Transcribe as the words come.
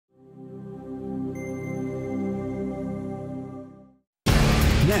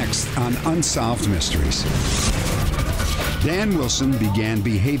Next on Unsolved Mysteries. Dan Wilson began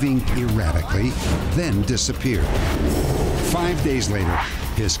behaving erratically, then disappeared. 5 days later,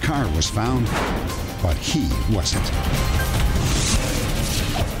 his car was found, but he wasn't.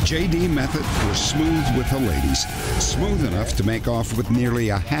 J.D. method was smooth with the ladies, smooth enough to make off with nearly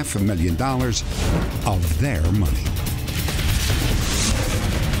 $500,000 of their money.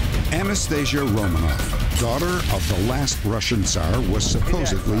 Anastasia Romanov, daughter of the last Russian Tsar, was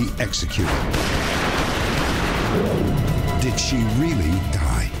supposedly executed. Did she really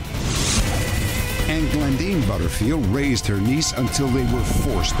die? And Glendeen Butterfield raised her niece until they were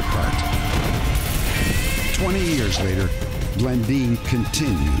forced apart. 20 years later, Glendeen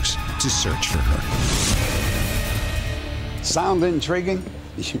continues to search for her. Sound intriguing?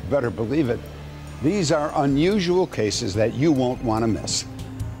 You better believe it. These are unusual cases that you won't want to miss.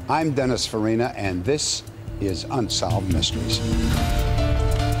 I'm Dennis Farina, and this is Unsolved Mysteries.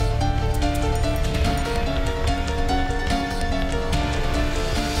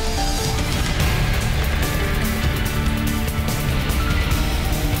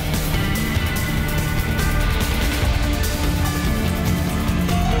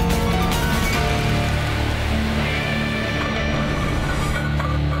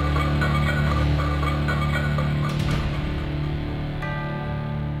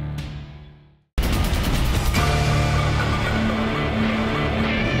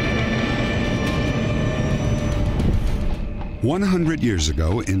 100 years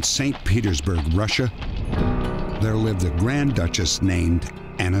ago in St. Petersburg, Russia, there lived a Grand Duchess named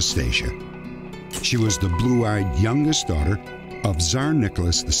Anastasia. She was the blue-eyed youngest daughter of Tsar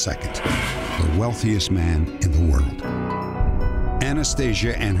Nicholas II, the wealthiest man in the world.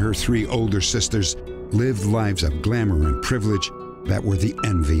 Anastasia and her 3 older sisters lived lives of glamour and privilege that were the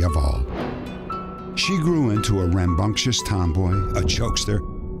envy of all. She grew into a rambunctious tomboy, a jokester,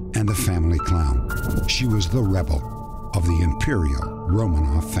 and the family clown. She was the rebel of the imperial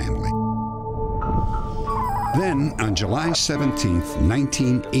Romanov family. Then, on July 17th,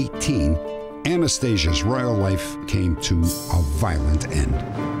 1918, Anastasia's royal life came to a violent end.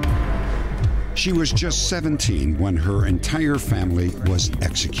 She was just 17 when her entire family was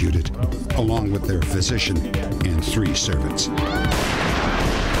executed, along with their physician and 3 servants.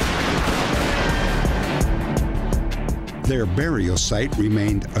 Their burial site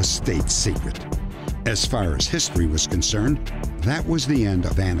remained a state secret. As far as history was concerned, that was the end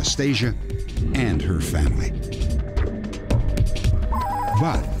of Anastasia and her family.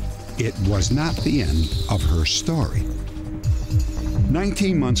 But it was not the end of her story.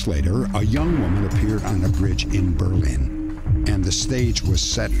 19 months later, a young woman appeared on a bridge in Berlin, and the stage was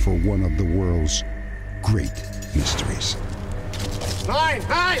set for one of the world's great mysteries. Nein,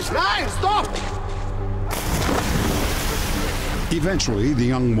 nein, nein, stop! Eventually, the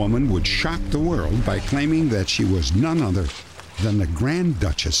young woman would shock the world by claiming that she was none other than the Grand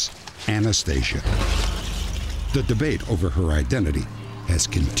Duchess Anastasia. The debate over her identity has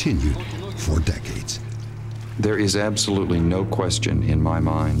continued for decades. There is absolutely no question in my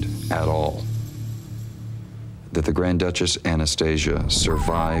mind at all that the Grand Duchess Anastasia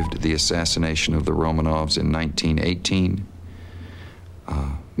survived the assassination of the Romanovs in 1918,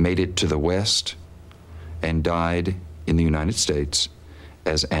 made it to the West, and died in the United States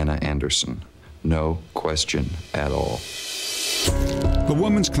as Anna Anderson. No question at all. The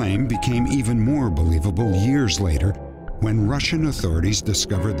woman's claim became even more believable years later when Russian authorities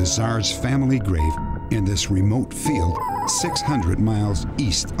discovered the Tsar's family grave in this remote field 600 miles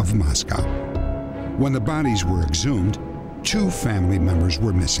east of Moscow. When the bodies were exhumed, 2 family members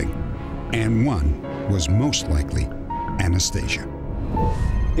were missing, and one was most likely Anastasia.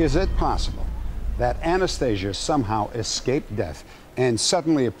 Is it possible that Anastasia somehow escaped death and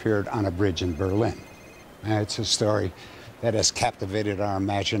suddenly appeared on a bridge in Berlin? It's a story that has captivated our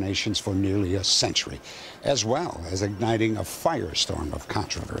imaginations for nearly a century, as well as igniting a firestorm of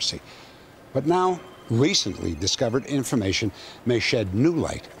controversy. But now, recently discovered information may shed new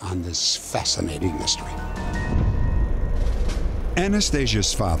light on this fascinating mystery.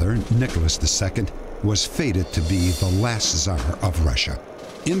 Anastasia's father, Nicholas II, was fated to be the last Tsar of Russia.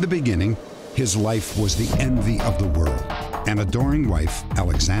 In the beginning, his life was the envy of the world. An adoring wife,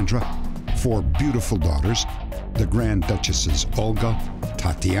 Alexandra, 4 beautiful daughters, the Grand Duchesses Olga,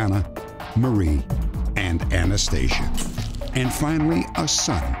 Tatiana, Marie, and Anastasia. And finally, a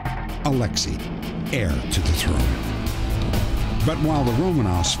son, Alexei, heir to the throne. But while the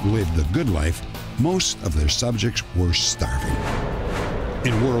Romanovs lived the good life, most of their subjects were starving.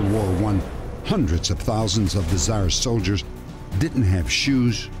 In World War I, hundreds of thousands of the Tsar's soldiers didn't have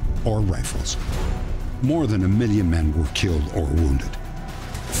shoes or rifles. More than 1 million men were killed or wounded.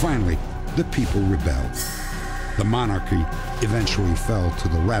 Finally, the people rebelled. The monarchy eventually fell to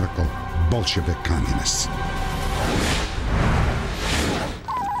the radical Bolshevik communists.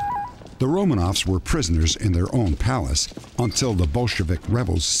 The Romanovs were prisoners in their own palace until the Bolshevik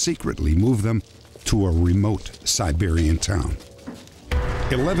rebels secretly moved them to a remote Siberian town.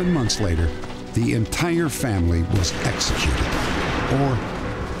 11 months later, the entire family was executed, or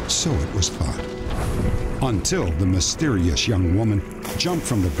so it was thought, until the mysterious young woman jumped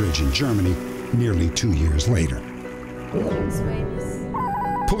from the bridge in Germany nearly 2 years later.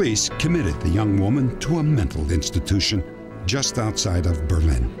 Police committed the young woman to a mental institution just outside of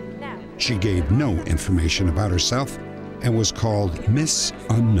Berlin. She gave no information about herself and was called Miss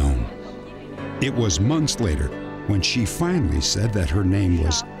Unknown. It was months later when she finally said that her name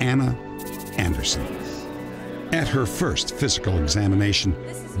was Anna Anderson. At her first physical examination,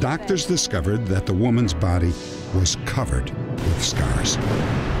 doctors discovered that the woman's body was covered with scars.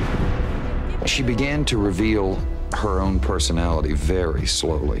 She began to reveal her own personality very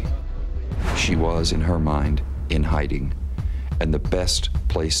slowly. She was, in her mind, in hiding, and the best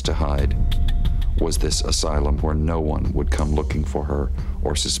place to hide was this asylum where no one would come looking for her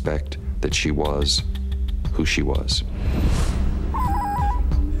or suspect that she was who she was.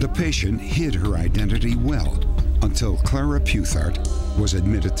 The patient hid her identity well until Clara Puthart was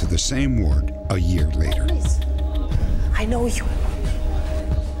admitted to the same ward a year later. Please. I know you.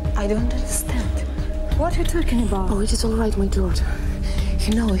 I don't understand. What are you talking about? Oh, it is all right, my daughter.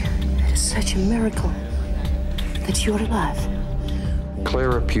 You know, it is such a miracle that you're alive.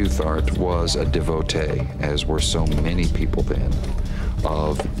 Clara Puthart was a devotee, as were so many people then,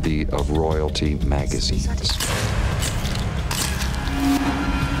 of royalty magazines.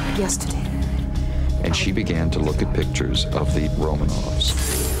 Yesterday. And she began to look at pictures of the Romanovs.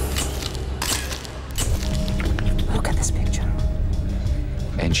 Look at this picture.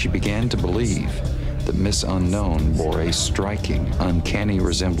 And she began to believe that Miss Unknown bore a striking, uncanny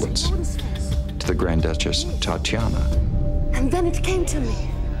resemblance to the Grand Duchess Tatiana. And then it came to me.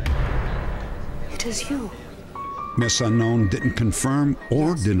 It is you. Miss Unknown didn't confirm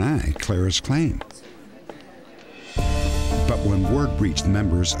or deny Clara's claim. But when word reached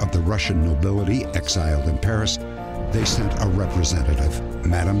members of the Russian nobility exiled in Paris, they sent a representative,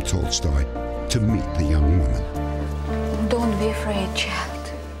 Madame Tolstoy, to meet the young woman. Don't be afraid, child.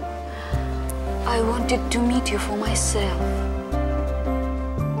 I wanted to meet you for myself.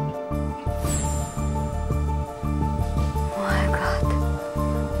 My God.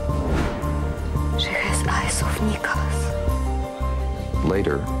 She has eyes of Nicholas.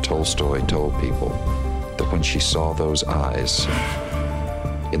 Later, Tolstoy told people that when she saw those eyes,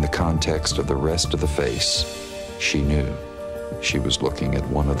 in the context of the rest of the face, she knew she was looking at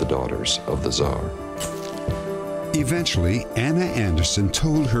one of the daughters of the Tsar. Eventually, Anna Anderson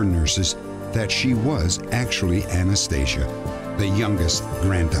told her nurses that she was actually Anastasia, the youngest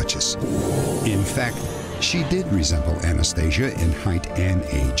Grand Duchess. In fact, she did resemble Anastasia in height and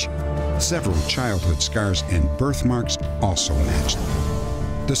age. Several childhood scars and birthmarks also matched.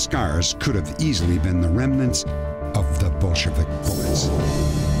 The scars could have easily been the remnants of the Bolshevik bullets.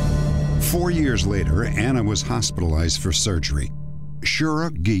 4 years later, Anna was hospitalized for surgery.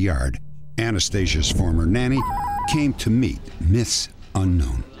 Shura Gillard, Anastasia's former nanny, came to meet Miss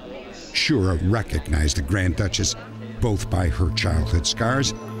Unknown. Shura recognized the Grand Duchess both by her childhood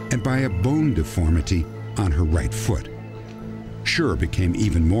scars and by a bone deformity on her right foot. Shura became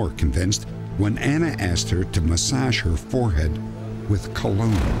even more convinced when Anna asked her to massage her forehead with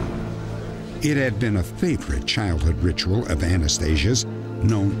cologne. It had been a favorite childhood ritual of Anastasia's,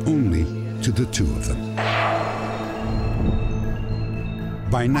 known only to the two of them.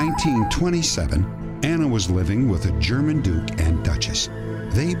 By 1927, Anna was living with a German duke and duchess.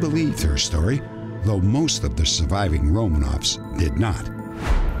 They believed her story, though most of the surviving Romanovs did not.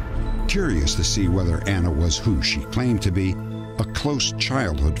 Curious to see whether Anna was who she claimed to be, a close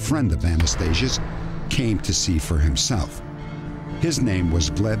childhood friend of Anastasia's came to see for himself. His name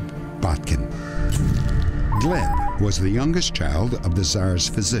was Gleb Botkin. Gleb was the youngest child of the Tsar's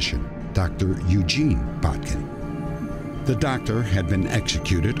physician, Dr. Eugene Botkin. The doctor had been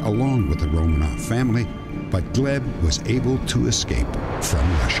executed along with the Romanov family, but Gleb was able to escape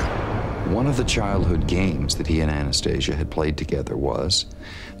from Russia. One of the childhood games that he and Anastasia had played together was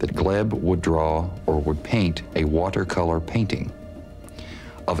that Gleb would draw or would paint a watercolor painting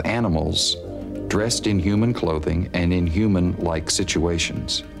of animals dressed in human clothing and in human-like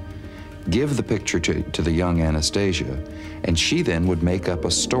situations. Give the picture to the young Anastasia, and she then would make up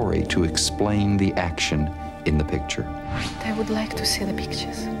a story to explain the action in the picture. I would like to see the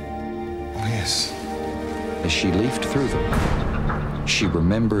pictures. Yes. As she leafed through them, She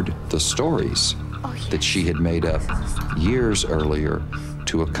remembered the stories that she had made up years earlier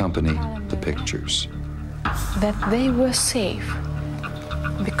to accompany the pictures. That they were safe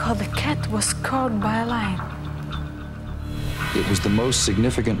because the cat was caught by a lion. It was the most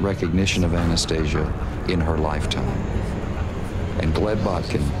significant recognition of Anastasia in her lifetime. And Gleb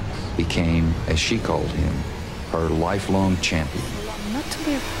Botkin became, as she called him, her lifelong champion. Not to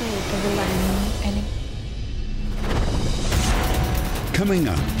be afraid of the lion anymore. Coming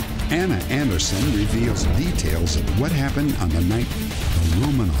up, Anna Anderson reveals details of what happened on the night the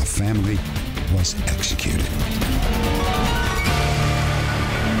Romanov family was executed.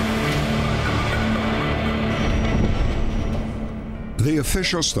 The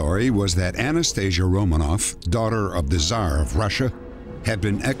official story was that Anastasia Romanov, daughter of the Tsar of Russia, had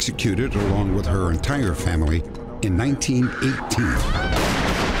been executed along with her entire family in 1918.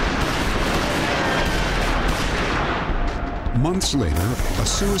 Months later, a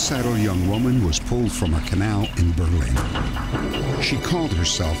suicidal young woman was pulled from a canal in Berlin. She called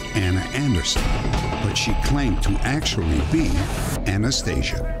herself Anna Anderson, but she claimed to actually be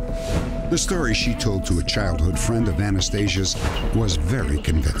Anastasia. The story she told to a childhood friend of Anastasia's was very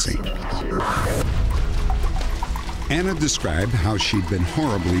convincing. Anna described how she'd been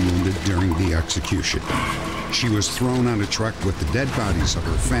horribly wounded during the execution. She was thrown on a truck with the dead bodies of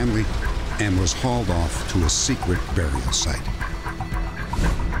her family and was hauled off to a secret burial site.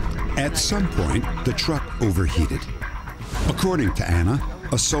 At some point, the truck overheated. According to Anna,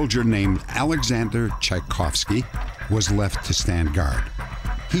 a soldier named Alexander Tchaikovsky was left to stand guard.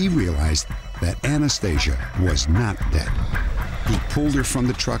 He realized that Anastasia was not dead. He pulled her from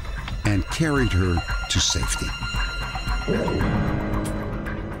the truck and carried her to safety.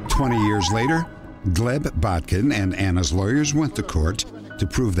 20 years later, Gleb Botkin and Anna's lawyers went to court to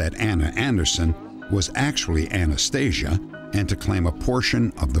prove that Anna Anderson was actually Anastasia and to claim a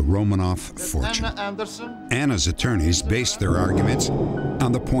portion of the Romanov fortune. Anna's attorneys based their arguments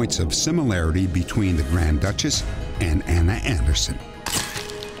on the points of similarity between the Grand Duchess and Anna Anderson.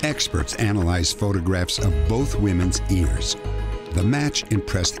 Experts analyzed photographs of both women's ears. The match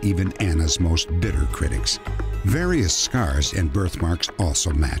impressed even Anna's most bitter critics. Various scars and birthmarks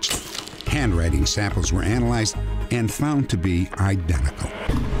also matched. Handwriting samples were analyzed and found to be identical.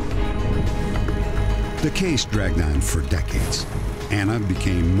 The case dragged on for decades. Anna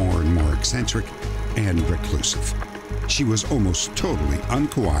became more and more eccentric and reclusive. She was almost totally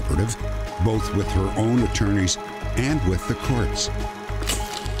uncooperative, both with her own attorneys and with the courts.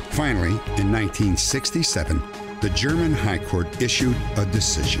 Finally, in 1967, the German High Court issued a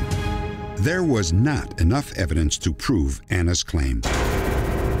decision. There was not enough evidence to prove Anna's claim.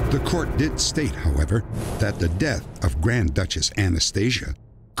 The court did state, however, that the death of Grand Duchess Anastasia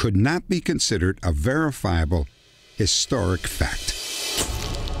could not be considered a verifiable historic fact.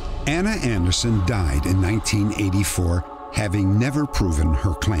 Anna Anderson died in 1984, having never proven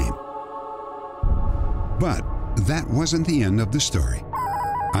her claim. But that wasn't the end of the story.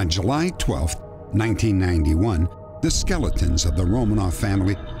 On July 12, 1991, the skeletons of the Romanov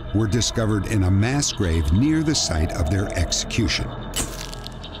family were discovered in a mass grave near the site of their execution.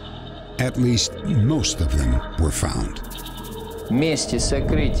 At least most of them were found. In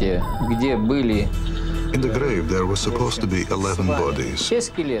the grave, there were supposed to be 11 bodies,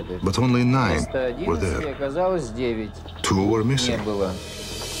 but only 9 were there. 2 were missing.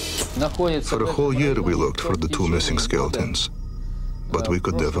 For a whole year, we looked for the 2 missing skeletons, but we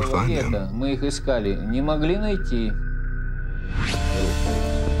could never find them.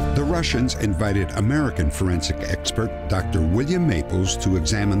 The Russians invited American forensic expert Dr. William Maples to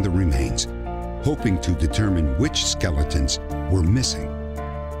examine the remains, hoping to determine which skeletons were missing.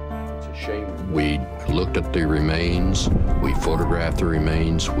 We looked at the remains, we photographed the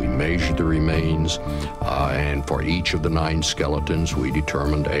remains, we measured the remains, and for each of the 9 skeletons, we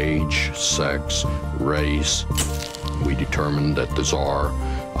determined age, sex, race. We determined that the Tsar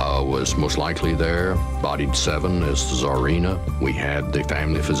was most likely there, bodied 7 as the Tsarina. We had the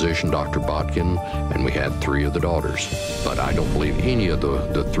family physician, Dr. Botkin, and we had 3 of the daughters. But I don't believe any of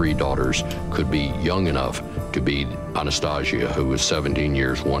the 3 daughters could be young enough to be Anastasia, who was 17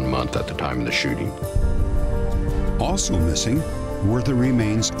 years, 1 month at the time of the shooting. Also missing were the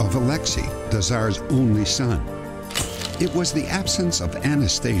remains of Alexei, the Tsar's only son. It was the absence of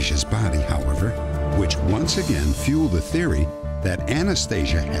Anastasia's body, however, which once again fueled the theory that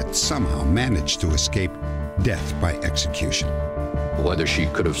Anastasia had somehow managed to escape death by execution. Whether she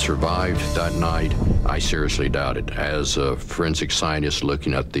could have survived that night, I seriously doubt it. As a forensic scientist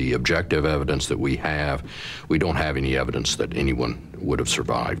looking at the objective evidence that we don't have any evidence that anyone would have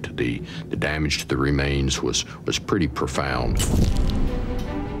survived. The damage to the remains was pretty profound.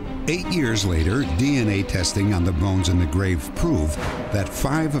 8 years later, DNA testing on the bones in the grave proved that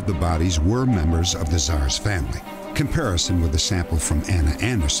 5 of the bodies were members of the Tsar's family. Comparison with the sample from Anna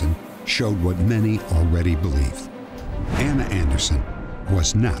Anderson showed what many already believed. Anna Anderson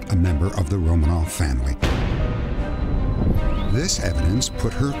was not a member of the Romanov family. This evidence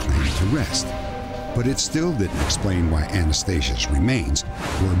put her claim to rest, but it still didn't explain why Anastasia's remains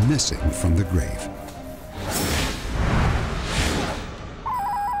were missing from the grave.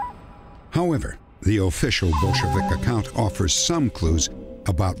 However, the official Bolshevik account offers some clues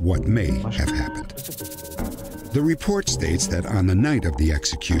about what may have happened. The report states that on the night of the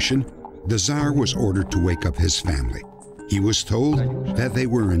execution, the Tsar was ordered to wake up his family. He was told that they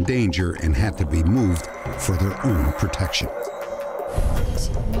were in danger and had to be moved for their own protection.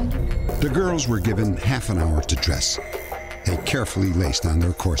 The girls were given half an hour to dress. They carefully laced on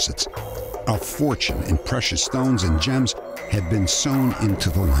their corsets. A fortune in precious stones and gems had been sewn into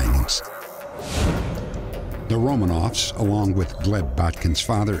the linings. The Romanovs, along with Gleb Botkin's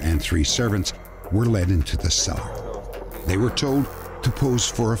father and 3 servants, were led into the cellar. They were told to pose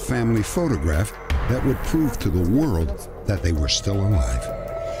for a family photograph that would prove to the world that they were still alive.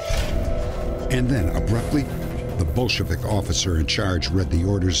 And then, abruptly, the Bolshevik officer in charge read the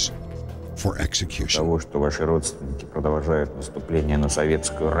orders for execution. Того, что ваши родственники продолжают наступление на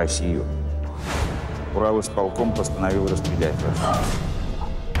советскую Россию, Уралисполком постановил расстрелять вас.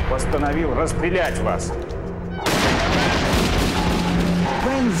 Постановил расстрелять вас.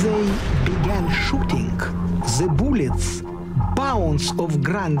 When they began shooting, the bullets bounced off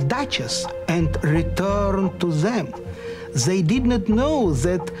Grand Duchess and returned to them. They did not know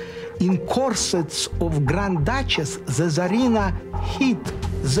that in corsets of Grand Duchess, the Tsarina hid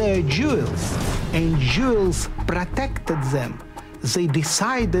their jewels, and jewels protected them. They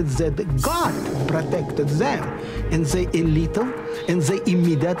decided that God protected them, and they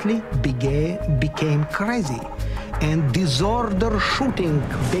immediately became crazy, and disorder shooting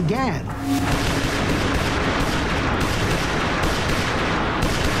began.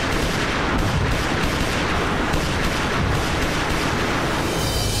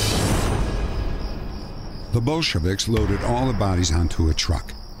 The Bolsheviks loaded all the bodies onto a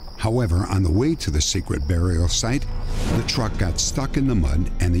truck. However, on the way to the secret burial site, the truck got stuck in the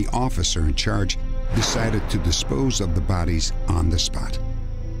mud and the officer in charge decided to dispose of the bodies on the spot.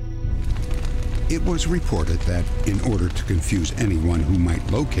 It was reported that in order to confuse anyone who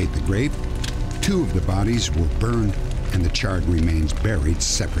might locate the grave, 2 of the bodies were burned and the charred remains buried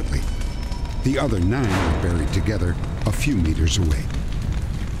separately. The other 9 were buried together a few meters away.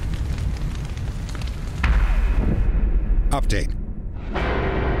 Update.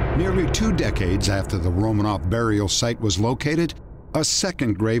 Nearly 2 decades after the Romanov burial site was located, a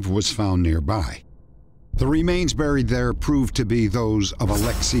second grave was found nearby. The remains buried there proved to be those of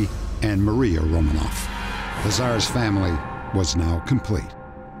Alexei and Maria Romanov. The Tsar's family was now complete.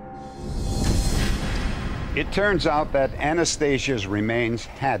 It turns out that Anastasia's remains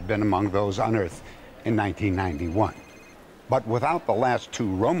had been among those unearthed in 1991. But without the last 2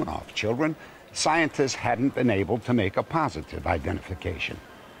 Romanov children, scientists hadn't been able to make a positive identification.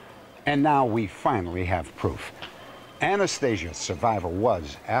 And now we finally have proof. Anastasia's survival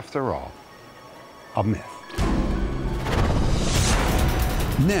was, after all, a myth.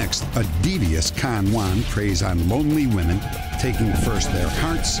 Next, a devious Con Juan preys on lonely women, taking first their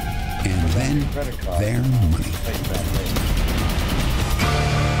hearts and then their money.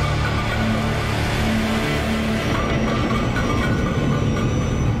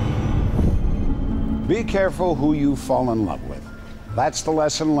 Be careful who you fall in love with. That's the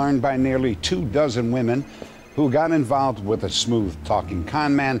lesson learned by nearly 24 women who got involved with a smooth-talking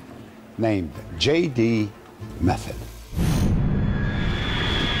con man named J.D. Method.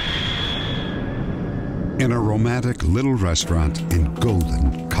 In a romantic little restaurant in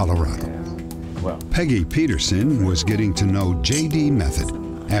Golden, Colorado, Peggy Peterson was getting to know J.D.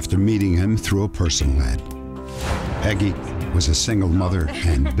 Method after meeting him through a personal ad. Peggy was a single mother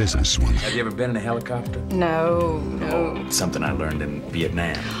and businesswoman. Have you ever been in a helicopter? No. It's something I learned in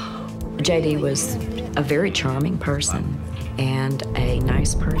Vietnam. J.D. was a very charming person and a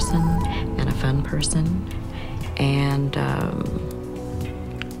nice person and a fun person and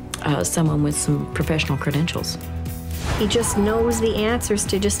someone with some professional credentials. He just knows the answers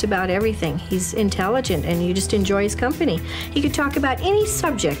to just about everything. He's intelligent and you just enjoy his company. He could talk about any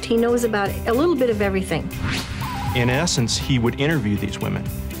subject. He knows about a little bit of everything. In essence, he would interview these women.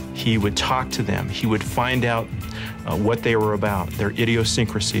 He would talk to them. He would find out what they were about, their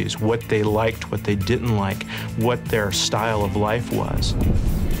idiosyncrasies, what they liked, what they didn't like, what their style of life was.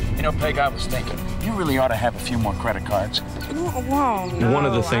 You know, Peg, I was thinking, you really ought to have a few more credit cards. One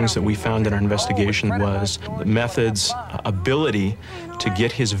of the things that we found in our investigation was the method's ability to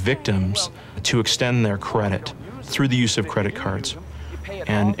get his victims to extend their credit through the use of credit cards.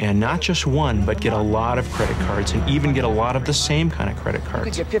 And not just one, but get a lot of credit cards and even get a lot of the same kind of credit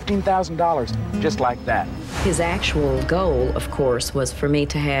cards. You could get $15,000 just like that. His actual goal, of course, was for me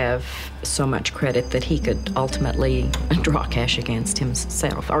to have so much credit that he could ultimately draw cash against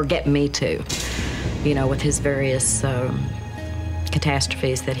himself, or get me to, you know, with his various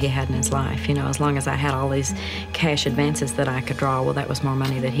catastrophes that he had in his life. You know, as long as I had all these cash advances that I could draw, well, that was more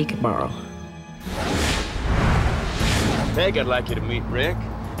money that he could borrow. Peg, I'd like you to meet Rick.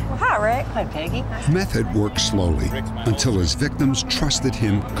 Well, hi, Rick. Hi, Peggy. Method worked slowly until his victims trusted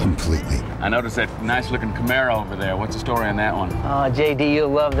him completely. I noticed that nice-looking Camaro over there. What's the story on that one? Oh, J.D., you'll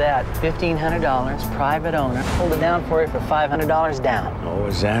love that. $1,500, private owner. Hold it down for you for $500 down. Oh,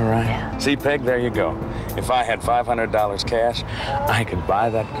 is that right? Yeah. See, Peg, there you go. If I had $500 cash, I could buy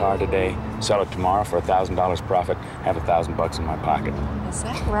that car today, sell it tomorrow for $1,000 profit, have $1,000 in my pocket. Is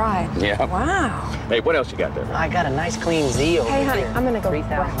that right? Yeah. Wow. Hey, what else you got there? I got a nice clean Z over Hey, honey, here. I'm gonna go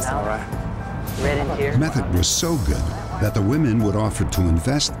 $3,000. All right. Red interior. Method was so good that the women would offer to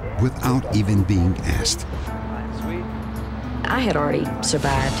invest without even being asked. I had already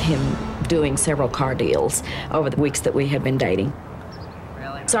survived him doing several car deals over the weeks that we had been dating.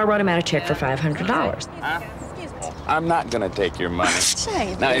 So I wrote him out a check for $500. I'm not going to take your money.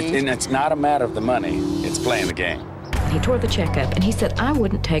 J.D. Now, it's not a matter of the money. It's playing the game. He tore the check up, and he said, I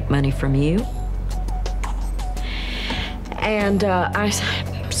wouldn't take money from you. And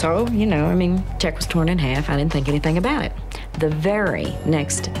so, you know, I mean, check was torn in half. I didn't think anything about it. The very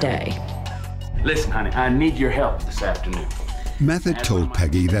next day. Listen, honey, I need your help this afternoon. Method told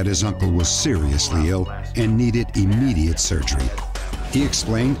Peggy that his uncle was seriously ill and needed immediate surgery. He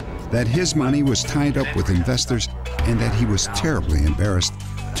explained that his money was tied up with investors and that he was terribly embarrassed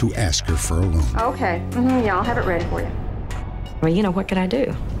to ask her for a loan. Okay. Yeah, I'll have it ready for you. Well, you know, what could I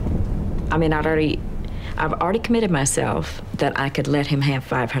do? I mean, I've already committed myself that I could let him have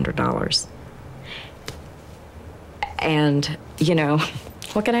 $500. And, you know,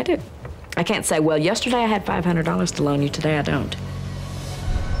 what can I do? I can't say, well, yesterday I had $500 to loan you, today I don't.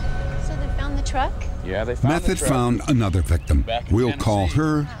 So they found the truck? Yeah, they found Method the truck. found another victim. We'll call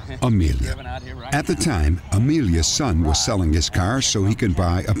her Amelia. At the time, Amelia's son was selling his car so he could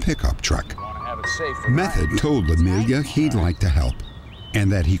buy a pickup truck. Method told Amelia he'd like to help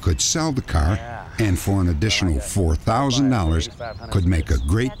and that he could sell the car and for an additional $4,000 could make a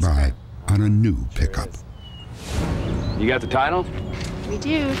great buy on a new pickup. You got the title? We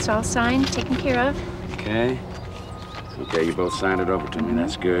do. It's all signed, taken care of. Okay. Okay, you both signed it over to me.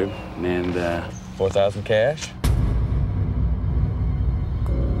 That's good. And $4,000 cash?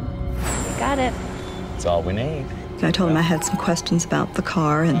 Got it. That's all we need. I told him I had some questions about the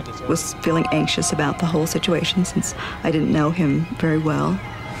car and was feeling anxious about the whole situation since I didn't know him very well.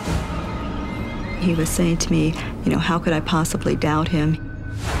 He was saying to me, you know, how could I possibly doubt him?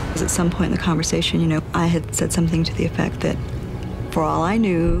 At some point in the conversation, you know, I had said something to the effect that for all I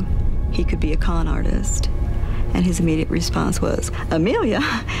knew, he could be a con artist. And his immediate response was, Amelia,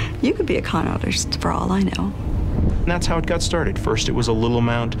 you could be a con artist for all I know. And that's how it got started. First it was a little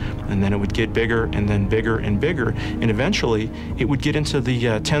amount, and then it would get bigger, and then bigger and bigger, and eventually it would get into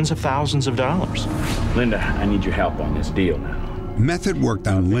the tens of thousands of dollars. Linda, I need your help on this deal now. Method worked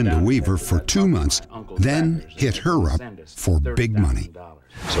on Linda Weaver for 2 months, then hit her up for big money.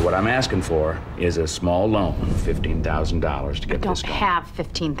 So what I'm asking for is a small loan, $15,000 to get this going. I don't have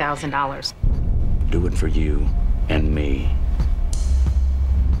 $15,000. Do it for you and me.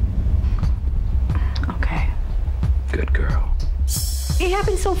 Okay. Good girl. It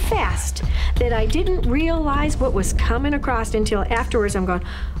happened so fast that I didn't realize what was coming across until afterwards. I'm going,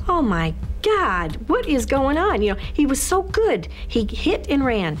 oh my God, what is going on? You know, he was so good. He hit and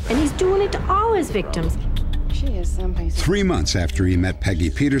ran, and he's doing it to all his victims. She is someplace. 3 months after he met Peggy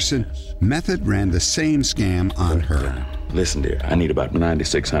Peterson, Method ran the same scam on her. Listen, dear, I need about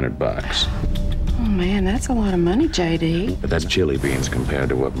 $9,600. Oh man, that's a lot of money, J.D. But that's chili beans compared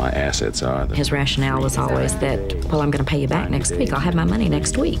to what my assets are. His rationale was always that, well, I'm going to pay you back next week. I'll have my money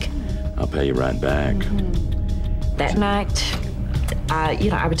next week. I'll pay you right back. That night,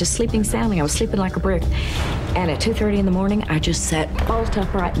 I was just sleeping soundly. I was sleeping like a brick. And at 2:30 in the morning, I just sat bolt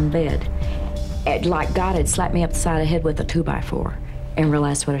upright in bed. Like God had slapped me up the side of the head with a 2x4 and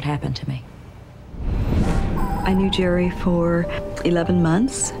realized what had happened to me. I knew Jerry for 11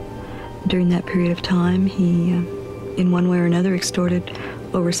 months. During that period of time, he in one way or another, extorted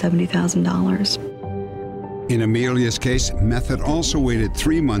over $70,000. In Amelia's case, Method also waited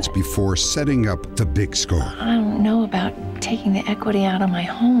 3 months before setting up the big score. I don't know about taking the equity out of my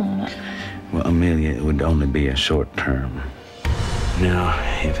home. Well, Amelia, it would only be a short term. Now,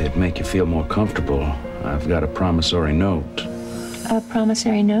 if it'd make you feel more comfortable, I've got a promissory note. A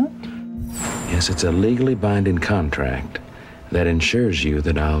promissory note? Yes, it's a legally binding contract that ensures you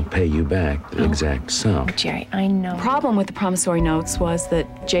that I'll pay you back the exact sum. Jerry, I know. The problem with the promissory notes was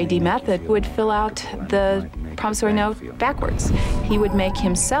that J.D. Method would fill out the promissory note backwards. He would make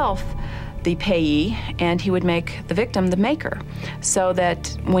himself the payee, and he would make the victim the maker, so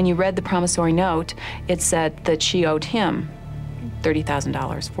that when you read the promissory note, it said that she owed him $30,000,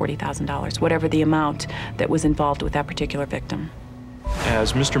 $40,000, whatever the amount that was involved with that particular victim.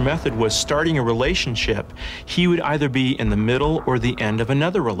 As Mr. Method was starting a relationship, he would either be in the middle or the end of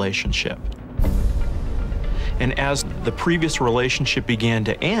another relationship. And as the previous relationship began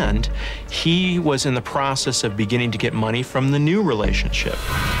to end, he was in the process of beginning to get money from the new relationship.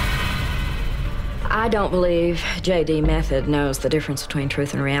 I don't believe J.D. Method knows the difference between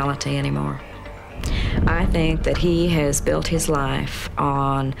truth and reality anymore. I think that he has built his life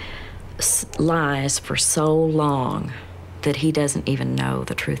on lies for so long that he doesn't even know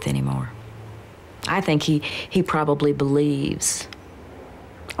the truth anymore. I think he probably believes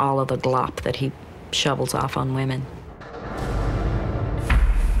all of the glop that he shovels off on women.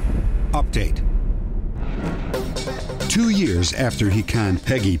 Update. 2 years after he conned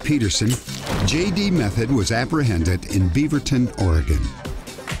Peggy Peterson, J.D. Method was apprehended in Beaverton, Oregon.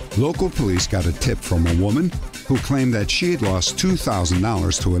 Local police got a tip from a woman who claimed that she had lost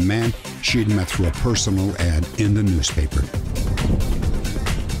 $2,000 to a man she'd met through a personal ad in the newspaper.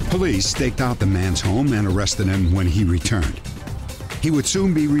 Police staked out the man's home and arrested him when he returned. He would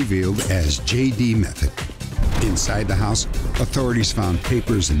soon be revealed as J.D. Method. Inside the house, authorities found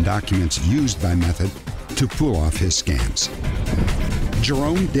papers and documents used by Method to pull off his scams.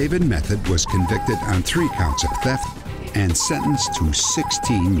 Jerome David Method was convicted on 3 counts of theft and sentenced to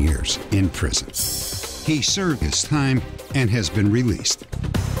 16 years in prison. He served his time and has been released.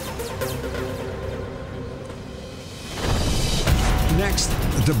 Next,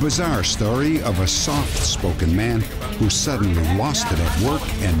 the bizarre story of a soft-spoken man who suddenly lost it at work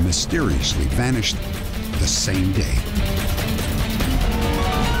and mysteriously vanished the same day.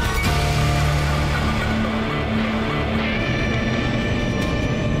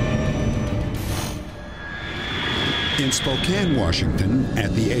 In Spokane, Washington,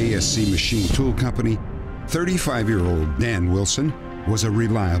 at the ASC Machine Tool Company, 35-year-old Dan Wilson was a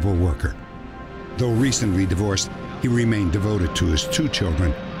reliable worker. Though recently divorced, he remained devoted to his 2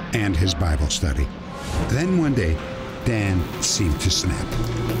 children and his Bible study. Then one day, Dan seemed to snap.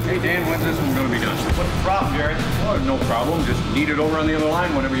 Hey, Dan, when's this one going to be done? What's the problem, Jerry? Oh, no problem. Just need it over on the other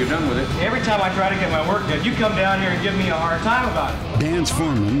line whenever you're done with it. Every time I try to get my work done, you come down here and give me a hard time about it. Dan's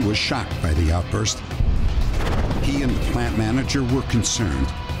foreman was shocked by the outburst. He and the plant manager were concerned,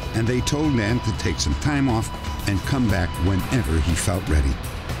 and they told Dan to take some time off and come back whenever he felt ready.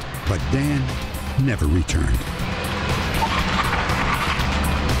 But Dan never returned.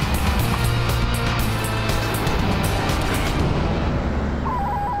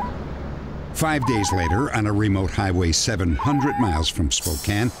 Five days later, on a remote highway 700 miles from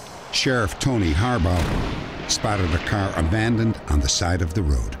Spokane, Sheriff Tony Harbaugh spotted a car abandoned on the side of the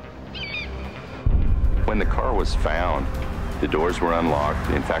road. When the car was found, the doors were unlocked.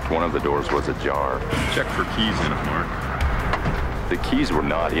 In fact, one of the doors was ajar. Check for keys in it, Mark. The keys were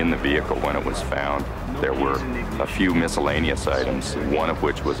not in the vehicle when it was found. There were a few miscellaneous items, one of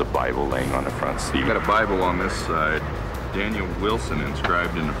which was a Bible laying on the front seat. You've got a Bible on this side, Daniel Wilson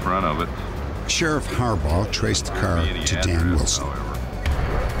inscribed in the front of it. Sheriff Harbaugh traced the car to Dan Wilson.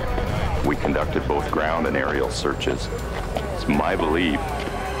 We conducted both ground and aerial searches. It's my belief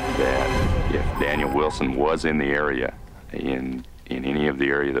that if Daniel Wilson was in the area, in any of the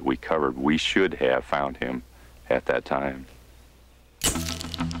area that we covered, we should have found him at that time.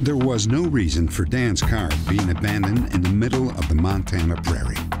 There was no reason for Dan's car being abandoned in the middle of the Montana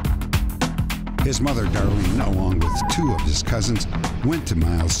prairie. His mother, Darlene, along with 2 of his cousins, went to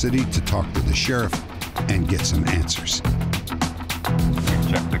Miles City to talk to the sheriff and get some answers.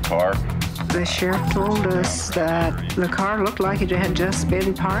 Check the car. The sheriff told us that the car looked like it had just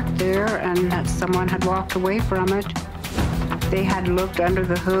been parked there and that someone had walked away from it. They had looked under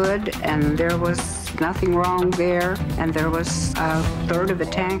the hood and there was nothing wrong there, and there was a third of a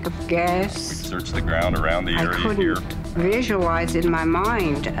tank of gas. Search the ground around the area here. I couldn't visualize in my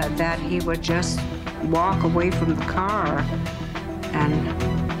mind that he would just walk away from the car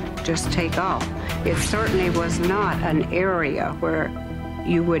and just take off. It certainly was not an area where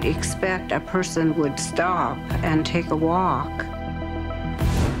you would expect a person would stop and take a walk.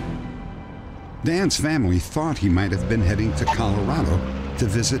 Dan's family thought he might have been heading to Colorado to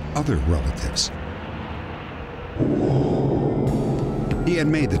visit other relatives. He had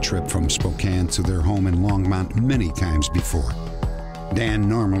made the trip from Spokane to their home in Longmont many times before. Dan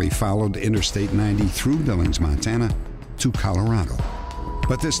normally followed Interstate 90 through Billings, Montana, to Colorado.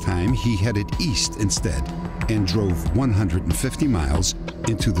 But this time he headed east instead and drove 150 miles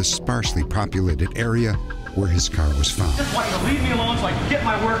into the sparsely populated area where his car was found. Just want you to leave me alone so I can get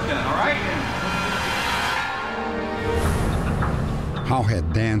my work done, all right? How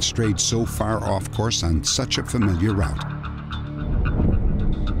had Dan strayed so far off course on such a familiar route?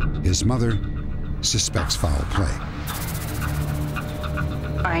 His mother suspects foul play.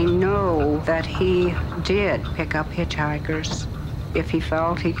 I know that he did pick up hitchhikers. If he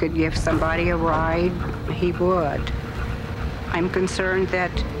felt he could give somebody a ride, he would. I'm concerned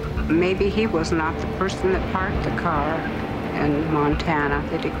that maybe he was not the person that parked the car in Montana,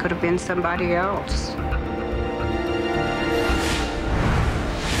 that it could have been somebody else.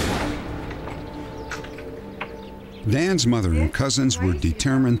 Dan's mother and cousins were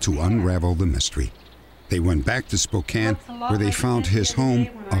determined to unravel the mystery. They went back to Spokane, where they found his home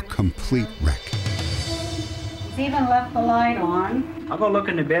a complete wreck. He's even left the light on. I'll go look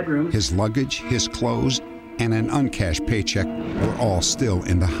in the bedroom. His luggage, his clothes, and an uncashed paycheck were all still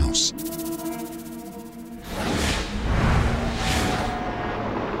in the house.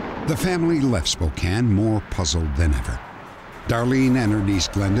 The family left Spokane more puzzled than ever. Darlene and her niece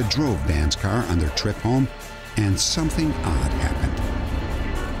Glenda drove Dan's car on their trip home, and something odd happened.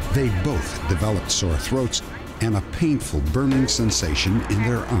 They both developed sore throats and a painful burning sensation in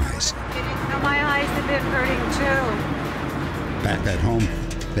their eyes. My eyes have been hurting too. Back at home,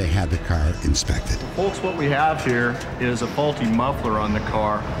 they had the car inspected. Folks, what we have here is a faulty muffler on the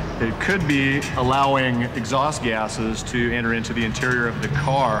car. It could be allowing exhaust gases to enter into the interior of the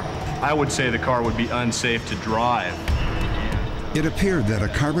car. I would say the car would be unsafe to drive. It appeared that a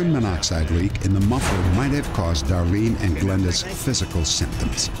carbon monoxide leak in the muffler might have caused Darlene and Glenda's physical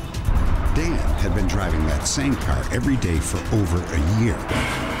symptoms. Dan had been driving that same car every day for over a year.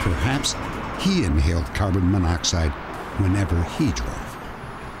 Perhaps he inhaled carbon monoxide whenever he drove.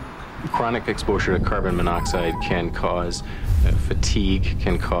 Chronic exposure to carbon monoxide can cause fatigue,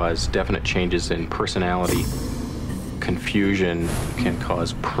 can cause definite changes in personality. Confusion can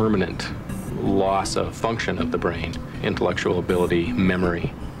cause permanent loss of function of the brain, intellectual ability,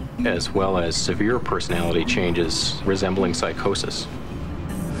 memory, as well as severe personality changes resembling psychosis.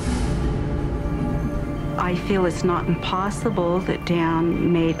 I feel it's not impossible that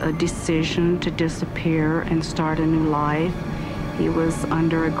Dan made a decision to disappear and start a new life. He was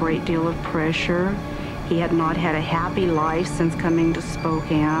under a great deal of pressure. He had not had a happy life since coming to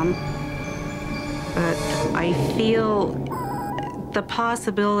Spokane. But I feel the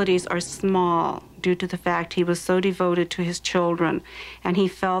possibilities are small due to the fact he was so devoted to his children, and he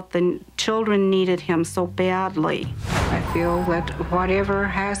felt the children needed him so badly. I feel that whatever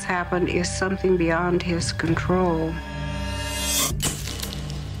has happened is something beyond his control.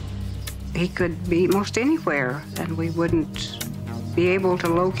 He could be most anywhere, and we wouldn't be able to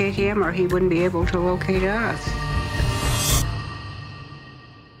locate him, or he wouldn't be able to locate us.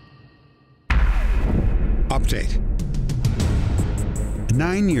 Update.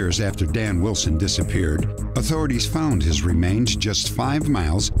 9 years after Dan Wilson disappeared, authorities found his remains just 5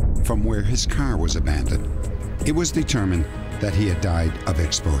 miles from where his car was abandoned. It was determined that he had died of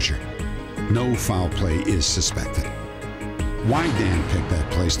exposure. No foul play is suspected. Why Dan picked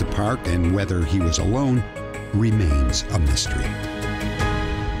that place to park and whether he was alone remains a mystery.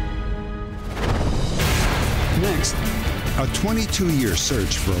 Next, a 22-year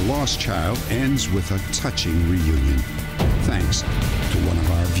search for a lost child ends with a touching reunion, thanks to one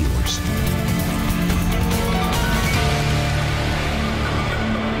of our viewers.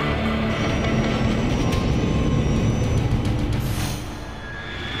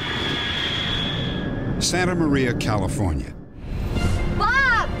 Santa Maria, California.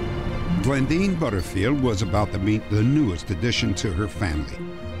 Bob! Glendeen Butterfield was about to meet the newest addition to her family,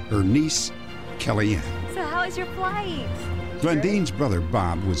 her niece, Kellyanne. So how was your flight? Glendeen's brother,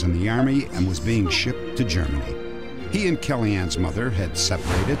 Bob, was in the Army and was being shipped to Germany. He and Kellyanne's mother had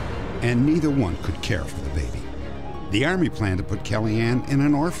separated, and neither one could care for the baby. The Army planned to put Kellyanne in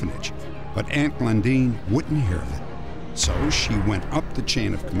an orphanage, but Aunt Glendeen wouldn't hear of it. So she went up the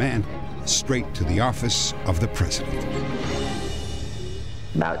chain of command, straight to the office of the president.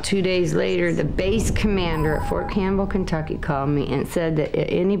 About 2 days later, the base commander at Fort Campbell, Kentucky called me and said that if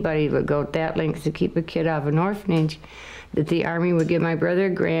anybody would go to that length to keep a kid out of an orphanage, that the Army would give my brother a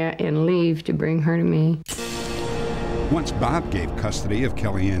grant and leave to bring her to me. Once Bob gave custody of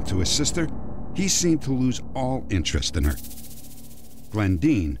Kellyanne to his sister, he seemed to lose all interest in her.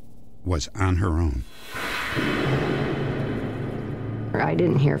 Glendeen was on her own. I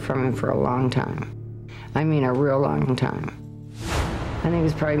didn't hear from him for a long time. I mean, a real long time. I think it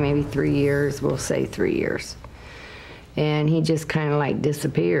was probably maybe 3 years, we'll say 3 years. And he just kind of like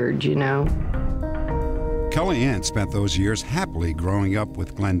disappeared, you know. Kellyanne spent those years happily growing up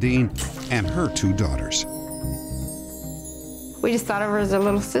with Glendeen and her 2 daughters. We just thought of her as a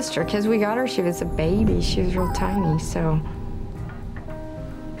little sister. Because we got her, she was a baby. She was real tiny, so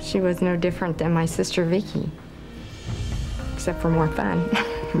she was no different than my sister Vicky, except for more fun.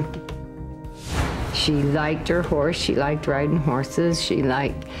 She liked her horse, she liked riding horses, she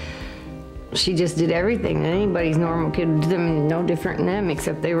just did everything that anybody's normal kid would do. I mean, no different than them,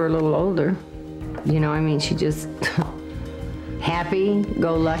 except they were a little older. You know, I mean, she just happy,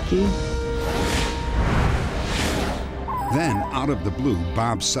 go lucky. Then, out of the blue,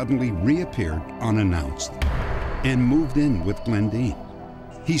 Bob suddenly reappeared unannounced and moved in with Glendeen.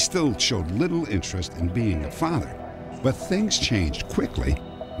 He still showed little interest in being a father, but things changed quickly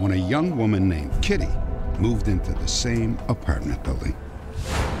when a young woman named Kitty moved into the same apartment building.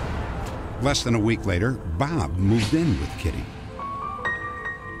 Less than a week later, Bob moved in with Kitty.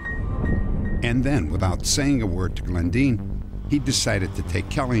 And then, without saying a word to Glendeen, he decided to take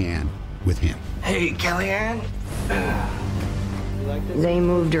Kellyanne with him. Hey, Kellyanne. They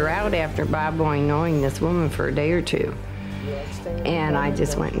moved her out after Bob only knowing this woman for a day or two. And I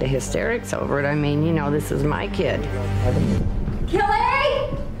just went into hysterics over it. I mean, you know, this is my kid.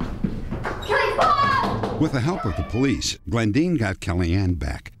 Kelly! Kelly, Bob! With the help of the police, Glendeen got Kellyanne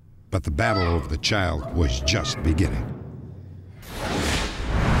back, but the battle over the child was just beginning.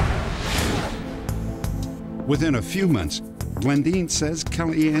 Within a few months, Glendeen says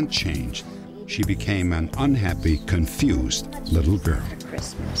Kellyanne changed. She became an unhappy, confused little girl.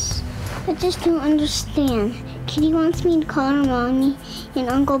 Christmas. I just don't understand. Kitty wants me to call her Mommy, and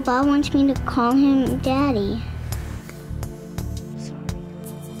Uncle Bob wants me to call him Daddy.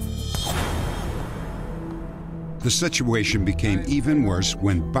 The situation became even worse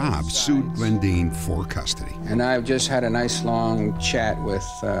when Bob sued Glendeen for custody. And I've just had a nice long chat with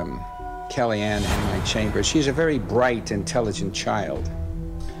Kellyanne in my chambers. She's a very bright, intelligent child.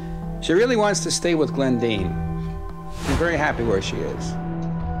 She really wants to stay with Glendeen. She's very happy where she is.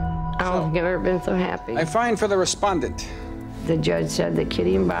 I've never been so happy. I find for the respondent. The judge said that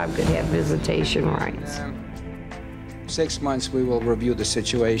Kitty and Bob could have visitation rights. 6 months, we will review the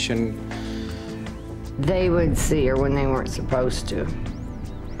situation. They would see her when they weren't supposed to.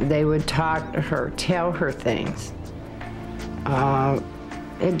 They would talk to her, tell her things.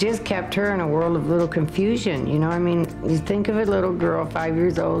 It just kept her in a world of little confusion, you know? I mean, you think of a little girl, 5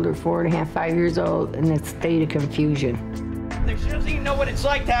 years old, or 4.5, 5 years old, in a state of confusion. She doesn't even know what it's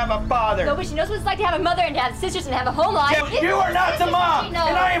like to have a father. No, but she knows what it's like to have a mother and to have sisters and have a home life. Yeah, you are not the mom, and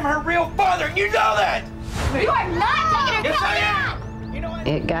I am her real father, and you know that! You are not taking her. Yes, I am!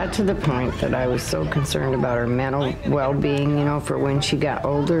 It got to the point that I was so concerned about her mental well-being, you know, for when she got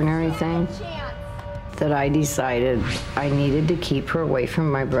older and everything, that I decided I needed to keep her away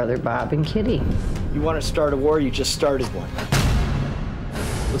from my brother Bob and Kitty. You want to start a war, you just started one.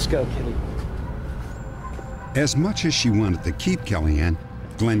 Let's go, Kitty. As much as she wanted to keep Kellyanne,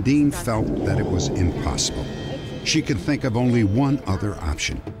 Glendeen felt that it was impossible. She could think of only one other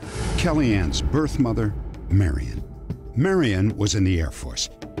option: Kellyanne's birth mother, Marion. Marion was in the Air Force.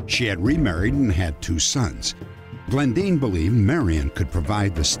 She had remarried and had 2 sons. Glendeen believed Marion could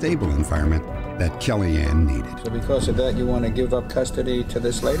provide the stable environment that Kellyanne needed. So because of that, you want to give up custody to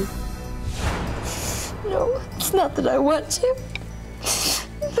this lady? No, it's not that I want to.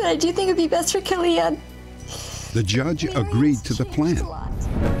 But I do think it would be best for Kellyanne. The judge agreed to the plan.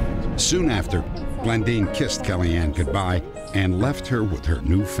 Soon after, Glendeen kissed Kellyanne goodbye and left her with her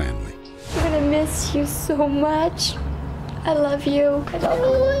new family. I'm gonna miss you so much. I love you. I don't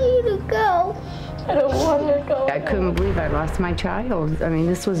want you to go. I don't want her to go. I couldn't believe I lost my child. I mean,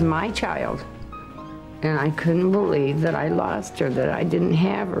 this was my child. And I couldn't believe that I lost her, that I didn't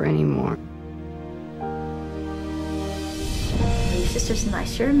have her anymore. Your sisters and I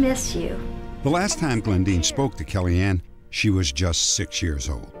sure miss you. The last time Glendeen spoke to Kellyanne, she was just 6 years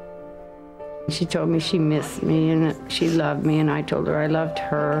old. She told me she missed me and she loved me, and I told her I loved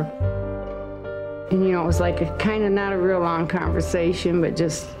her. And, you know, it was like a kind of not a real long conversation, but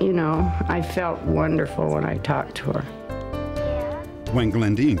just, you know, I felt wonderful when I talked to her. When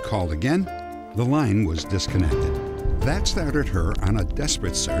Glendeen called again, the line was disconnected. That started her on a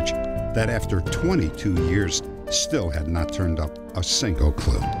desperate search that after 22 years still had not turned up a single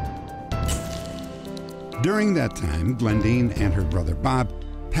clue. During that time, Glendeen and her brother Bob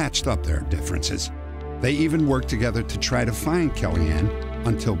patched up their differences. They even worked together to try to find Kellyanne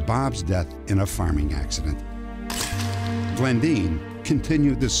until Bob's death in a farming accident. Glendeen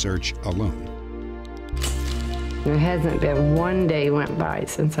continued the search alone. There hasn't been one day went by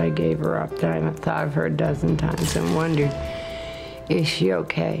since I gave her up that I haven't thought of her a dozen times and wondered, is she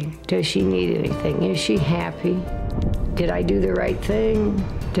okay? Does she need anything? Is she happy? Did I do the right thing?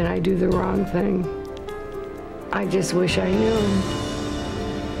 Did I do the wrong thing? I just wish I knew.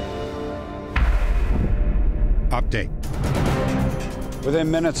 Update. Within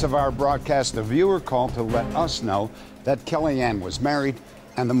minutes of our broadcast, a viewer called to let us know that Kellyanne was married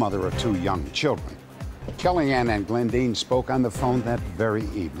and the mother of 2 young children. Kellyanne and Glendeen spoke on the phone that very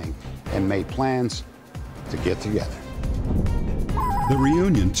evening and made plans to get together. The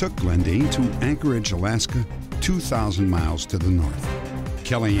reunion took Glendeen to Anchorage, Alaska, 2,000 miles to the north.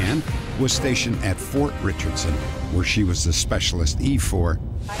 Kellyanne was stationed at Fort Richardson, where she was the Specialist E4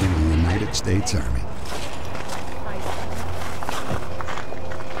 in the United States Army.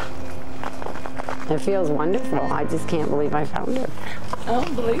 It feels wonderful. I just can't believe I found her. I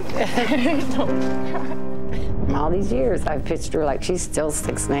don't believe that. All these years, I've pictured her like she's still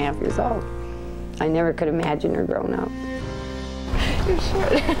 6.5 years old. I never could imagine her grown up. You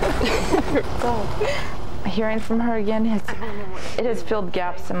should. Hearing from her again, it has filled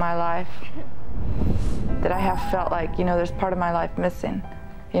gaps in my life that I have felt like, you know, there's part of my life missing.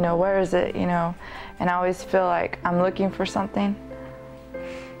 You know, where is it, you know? And I always feel like I'm looking for something.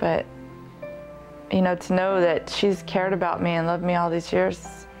 But, you know, to know that she's cared about me and loved me all these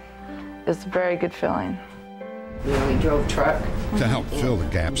years is a very good feeling. You know, we drove truck. To help fill the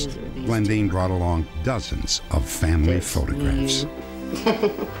gaps, Glendeen brought along dozens of family photographs.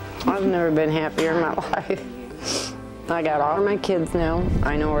 I've never been happier in my life. I got all my kids now.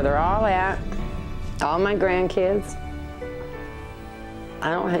 I know where they're all at. All my grandkids.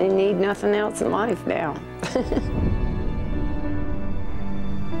 I don't need nothing else in life now.